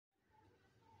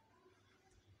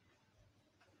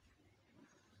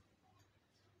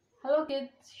Hello kids,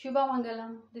 Shubha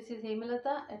Mangalam. This is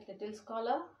Hemalata at Little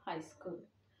Scholar High School.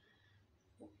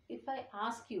 If I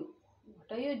ask you,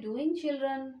 what are you doing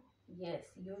children? Yes,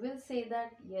 you will say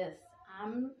that yes,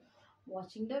 I'm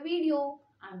watching the video,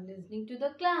 I'm listening to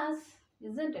the class,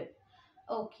 isn't it?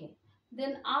 Okay,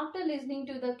 then after listening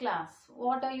to the class,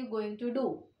 what are you going to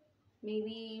do?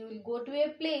 Maybe you will go to a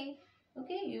play,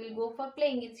 okay, you will go for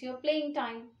playing, it's your playing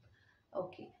time.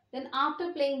 Okay. Then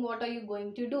after playing, what are you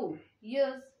going to do?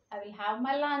 Yes, I will have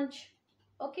my lunch.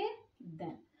 Okay.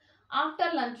 Then after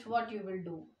lunch, what you will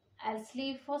do? I'll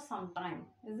sleep for some time,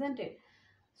 isn't it?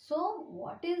 So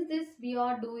what is this we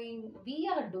are doing? We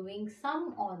are doing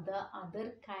some or the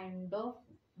other kind of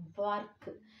work.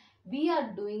 We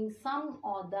are doing some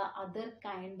or the other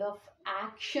kind of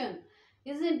action,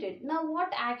 isn't it? Now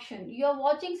what action? You are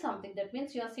watching something. That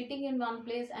means you are sitting in one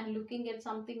place and looking at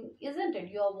something, isn't it?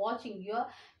 You are watching. You are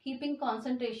keeping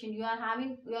concentration. You are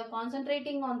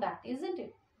concentrating on that, isn't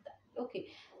it? Okay,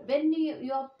 when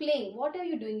you are playing, what are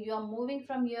you doing? You are moving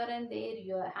from here and there,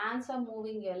 your hands are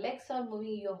moving, your legs are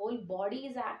moving, your whole body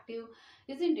is active,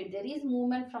 isn't it? There is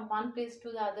movement from one place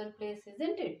to the other place,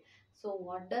 isn't it? So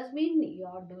what does mean? You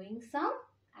are doing some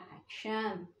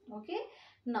action. Okay,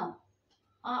 now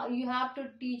you have to,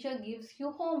 teacher gives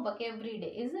you homework every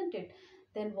day, isn't it?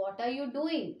 Then what are you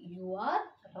doing? You are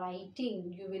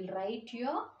writing. You will write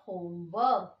your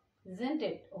homework, isn't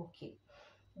it? Okay,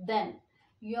 then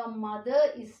your mother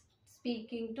is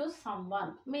speaking to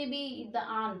someone, maybe the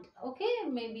aunt, okay,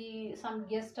 maybe some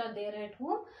guests are there at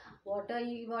home. What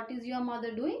is your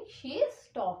mother doing? She is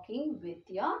talking with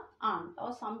your aunt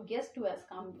or some guest who has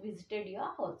come visited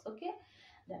your house. Okay,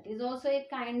 that is also a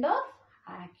kind of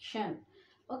action.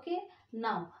 Okay,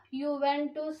 now you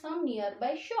went to some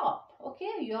nearby shop.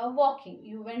 Okay, you are walking,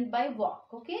 you went by walk.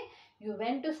 Okay, you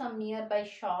went to some nearby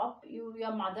shop,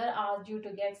 your mother asked you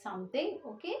to get something.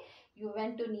 Okay, you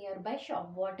went to nearby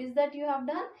shop. What is that you have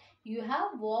done? You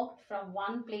have walked from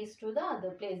one place to the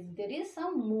other place. There is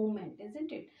some movement,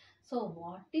 isn't it? So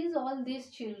what is all these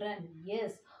children?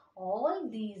 Yes, all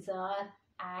these are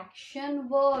action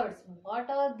words. What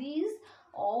are these?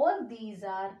 All these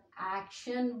are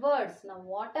action words. Now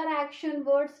what are action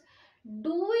words?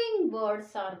 Doing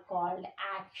words are called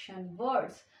action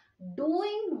words.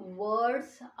 Doing words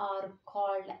are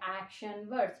called action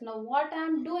words. Now what I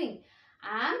am doing?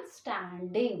 I am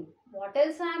standing. What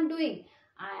else I am doing?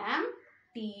 I am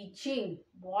teaching.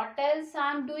 What else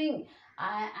I am doing?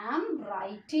 I am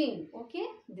writing. Okay,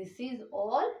 this is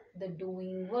all the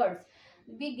doing words.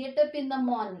 We get up in the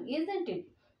morning, isn't it?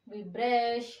 We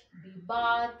brush, we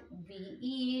bath, we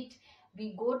eat,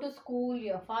 we go to school.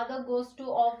 Your father goes to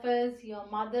office, your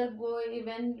mother go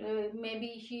even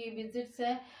maybe she visits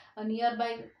a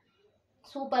nearby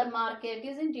supermarket,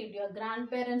 isn't it? Your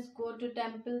grandparents go to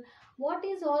temple. What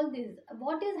is all this?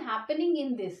 What is happening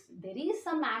in this? There is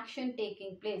some action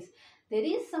taking place, there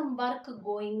is some work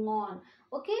going on.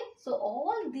 Okay, so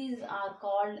all these are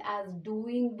called as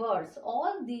doing words,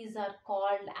 all these are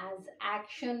called as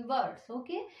action words.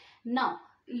 Okay, now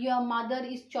your mother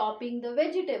is chopping the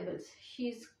vegetables, she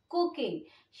is cooking,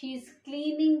 she is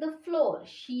cleaning the floor,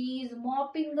 she is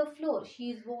mopping the floor,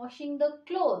 she is washing the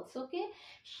clothes. Okay,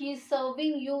 she is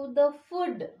serving you the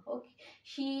food. Okay,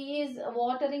 she is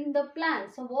watering the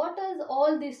plants. So what is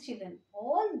all these children?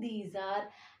 All these are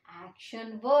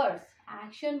action words.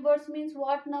 Action words means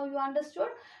what? Now you understood?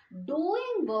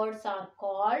 Doing words are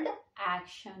called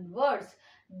action words.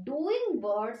 Doing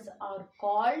words are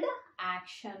called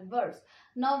action words.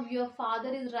 Now your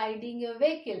father is riding a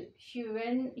vehicle.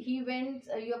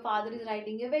 Your father is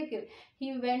riding a vehicle.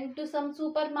 He went to some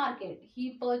supermarket.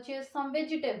 He purchased some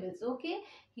vegetables. Okay,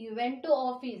 he went to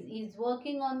office, he is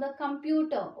working on the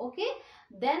computer. Okay,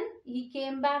 then he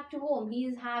came back to home, he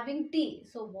is having tea.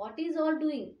 So what is all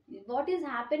doing? What is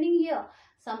happening here?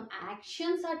 Some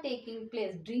actions are taking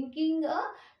place. Drinking a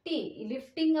tea,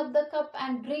 lifting up the cup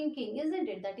and drinking, isn't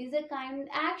it? That is a kind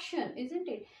action, isn't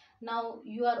it? Now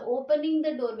you are opening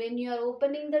the door. When you are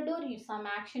opening the door, some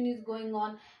action is going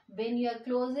on. When you are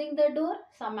closing the door,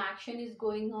 some action is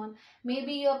going on.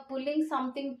 Maybe you are pulling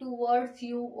something towards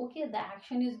you. Okay, the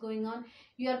action is going on.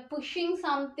 You are pushing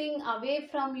something away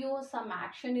from you, some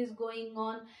action is going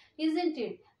on, isn't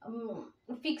it?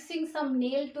 Fixing some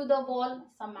nail to the wall,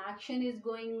 some action is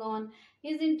going on,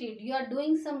 isn't it? You are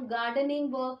doing some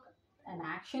gardening work, an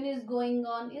action is going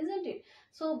on, isn't it?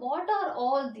 So what are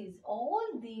all these? All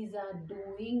these are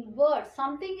doing words.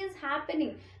 Something is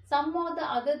happening, some or the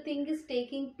other thing is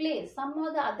taking place, some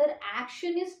or the other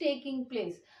action is taking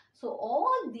place. So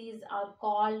all these are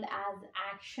called as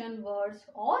action words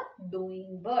or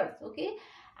doing words. Okay,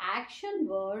 action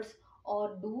words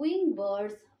or doing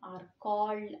words are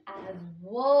called as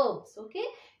verbs. Okay,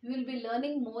 you will be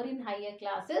learning more in higher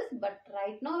classes, but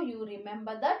right now you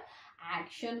remember that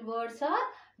action words are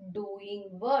doing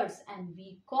words and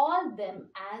we call them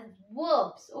as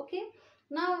verbs. Okay,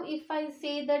 now if I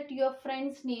say that your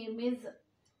friend's name is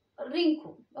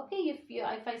Rinku, okay,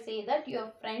 if I say that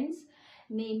your friend's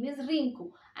name is Rinku,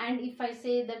 and if I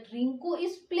say that Rinku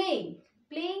is playing,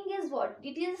 playing is what?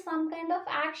 It is some kind of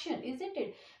action, isn't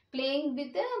it? Playing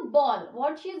with a ball.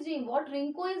 What she is doing, what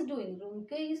Rinku is doing,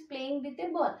 Rinku is playing with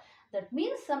a ball. That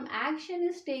means some action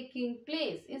is taking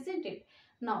place, isn't it?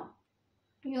 Now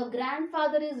your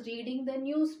grandfather is reading the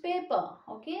newspaper.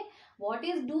 Okay, what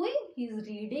is doing? He is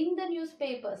reading the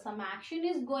newspaper. Some action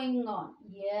is going on.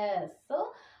 Yes,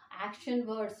 so action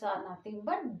words are nothing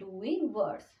but doing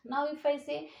words. Now if I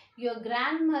say your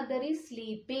grandmother is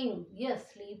sleeping, yes,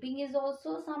 sleeping is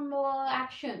also some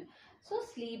action. So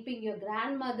sleeping, your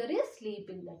grandmother is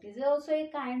sleeping, that is also a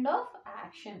kind of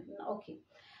action. Okay,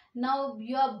 now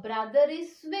your brother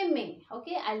is swimming.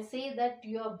 Okay, I'll say that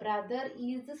your brother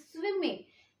is swimming.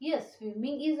 Yes,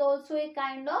 swimming is also a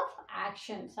kind of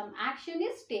action. Some action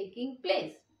is taking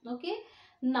place. Okay,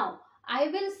 now I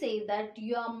will say that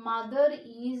your mother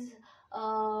is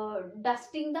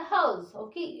dusting the house.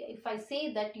 Okay, if I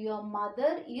say that your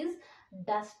mother is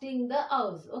dusting the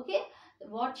house. Okay,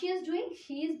 what she is doing?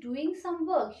 She is doing some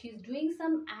work. She is doing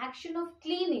some action of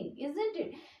cleaning, isn't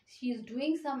it? She is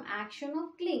doing some action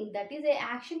of cleaning. That is, a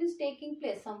action is taking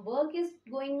place. Some work is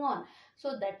going on.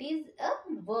 So that is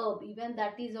a verb. Even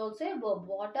that is also a verb.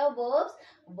 What are verbs?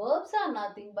 Verbs are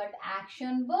nothing but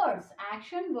action words.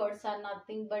 Action words are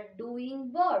nothing but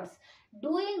doing words.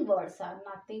 Doing words are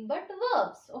nothing but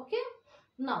verbs. Okay.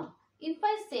 Now, if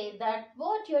I say that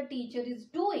what your teacher is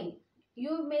doing,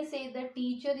 you may say the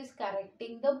teacher is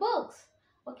correcting the books.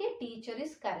 Okay, teacher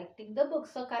is correcting the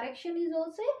books. So correction is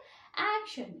also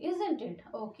action, isn't it?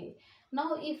 Okay,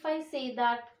 now if I say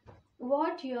that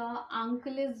what your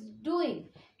uncle is doing,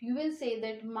 you will say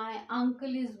that my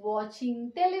uncle is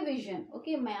watching television.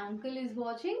 Okay, my uncle is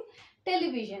watching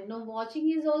television. Now watching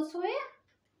is also a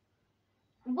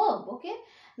verb. Okay,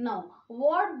 now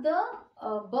what the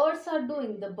birds are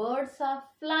doing? The birds are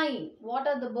flying. What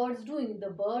are the birds doing?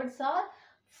 The birds are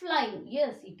flying.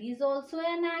 Yes, it is also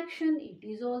an action. It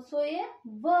is also a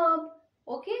verb.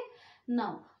 Okay,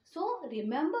 now so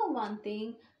remember one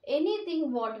thing,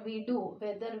 anything what we do,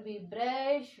 whether we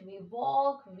brush, we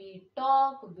walk, we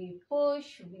talk, we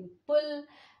push, we pull,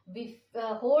 we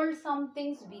hold some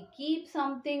things, we keep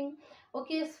something.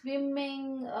 Okay,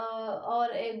 swimming or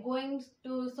going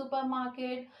to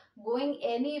supermarket, going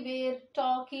anywhere,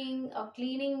 talking,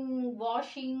 cleaning,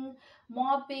 washing,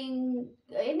 mopping,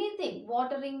 anything,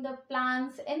 watering the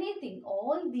plants, anything,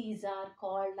 all these are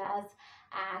called as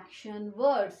action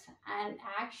words, and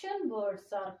action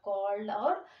words are called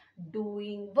or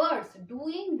doing words.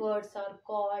 Doing words are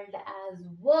called as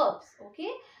verbs.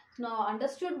 Okay, now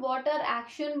understood what are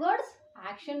action words?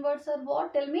 Action words are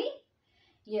what? Tell me.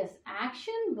 Yes,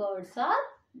 action words are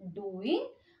doing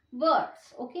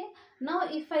words. Okay, now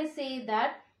if I say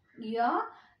that your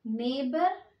neighbor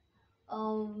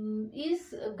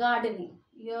is gardening,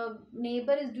 your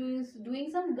neighbor is doing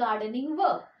some gardening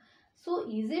work. So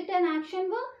is it an action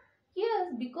work?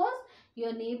 Yes, because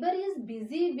your neighbor is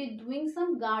busy with doing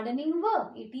some gardening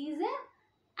work. It is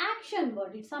a action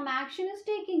word. It's some action is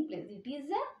taking place. It is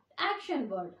a action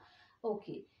word.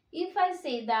 Okay, if I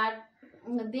say that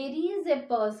there is a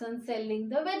person selling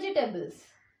the vegetables.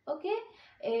 Okay,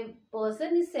 a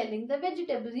person is selling the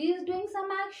vegetables. He is doing some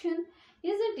action,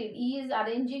 isn't it? He is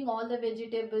arranging all the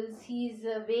vegetables. He is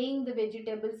weighing the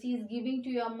vegetables. He is giving to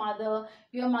your mother.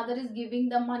 Your mother is giving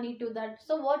the money to that.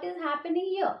 So what is happening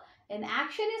here? An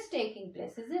action is taking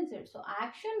place, isn't it? So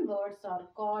action words are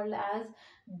called as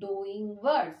doing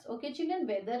words. Okay, children,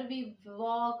 whether we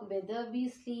walk, whether we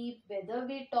sleep, whether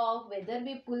we talk, whether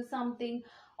we pull something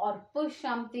or push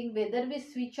something, whether we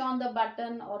switch on the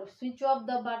button or switch off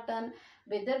the button,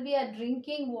 whether we are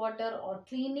drinking water or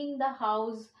cleaning the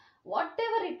house,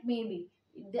 whatever it may be,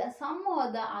 some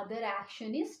or the other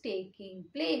action is taking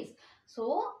place.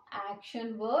 So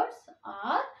action words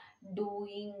are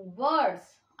doing words.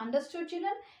 Understood,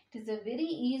 children? It is a very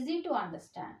easy to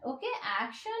understand. Okay,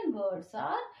 action words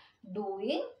are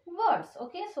doing words.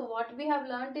 Okay, so what we have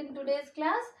learned in today's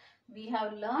class? We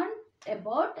have learned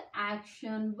about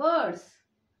action words.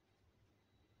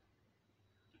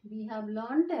 We have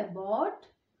learned about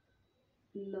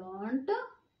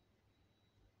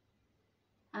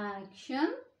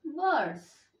action words.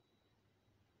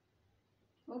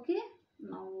 Okay,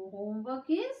 now homework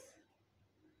is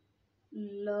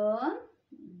learn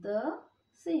the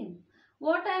same.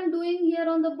 What I am doing here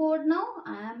on the board now?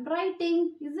 I am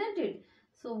writing, isn't it?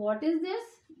 So what is this?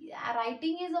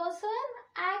 Writing is also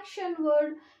an action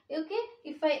word. Okay,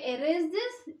 if I erase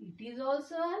this, it is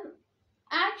also an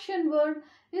action word,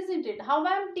 isn't it? How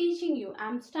I am teaching you? I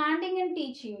am standing and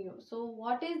teaching you. So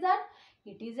what is that?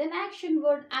 It is an action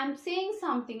word. I am saying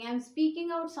something. I am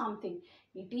speaking out something.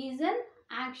 It is an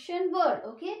action word.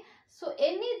 Okay. So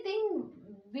anything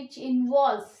which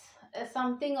involves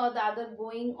something or the other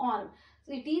going on,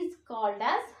 so it is called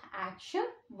as action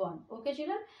word. Okay,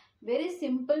 children. Very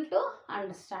simple to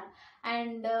understand.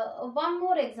 And one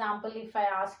more example, if I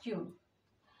ask you.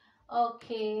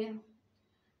 Okay,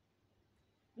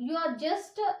 you are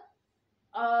just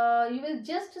you will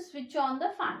just switch on the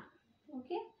fan.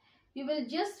 Okay, you will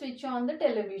just switch on the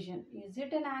television. Is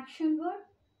it an action word?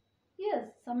 Yes,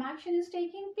 some action is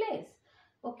taking place.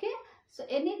 Okay, so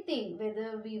anything,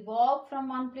 whether we walk from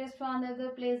one place to another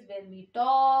place, when we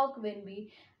talk, when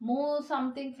we move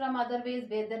something from other ways,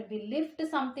 whether we lift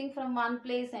something from one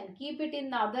place and keep it in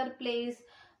the other place,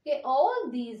 okay, all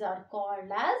these are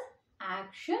called as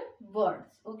action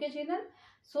words. Okay, children.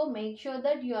 So make sure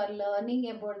that you are learning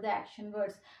about the action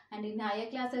words, and in higher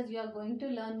classes you are going to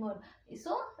learn more.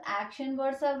 So action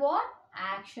words are what?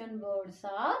 Action words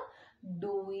are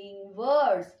doing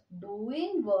words.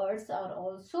 Doing words are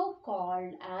also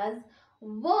called as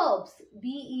verbs.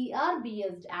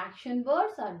 V-E-R-B-S. Action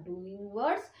words are doing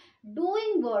words.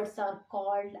 Doing words are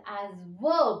called as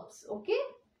verbs. Okay.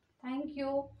 Thank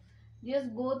you.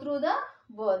 Just go through the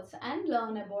words and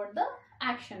learn about the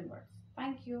action words.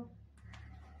 Thank you.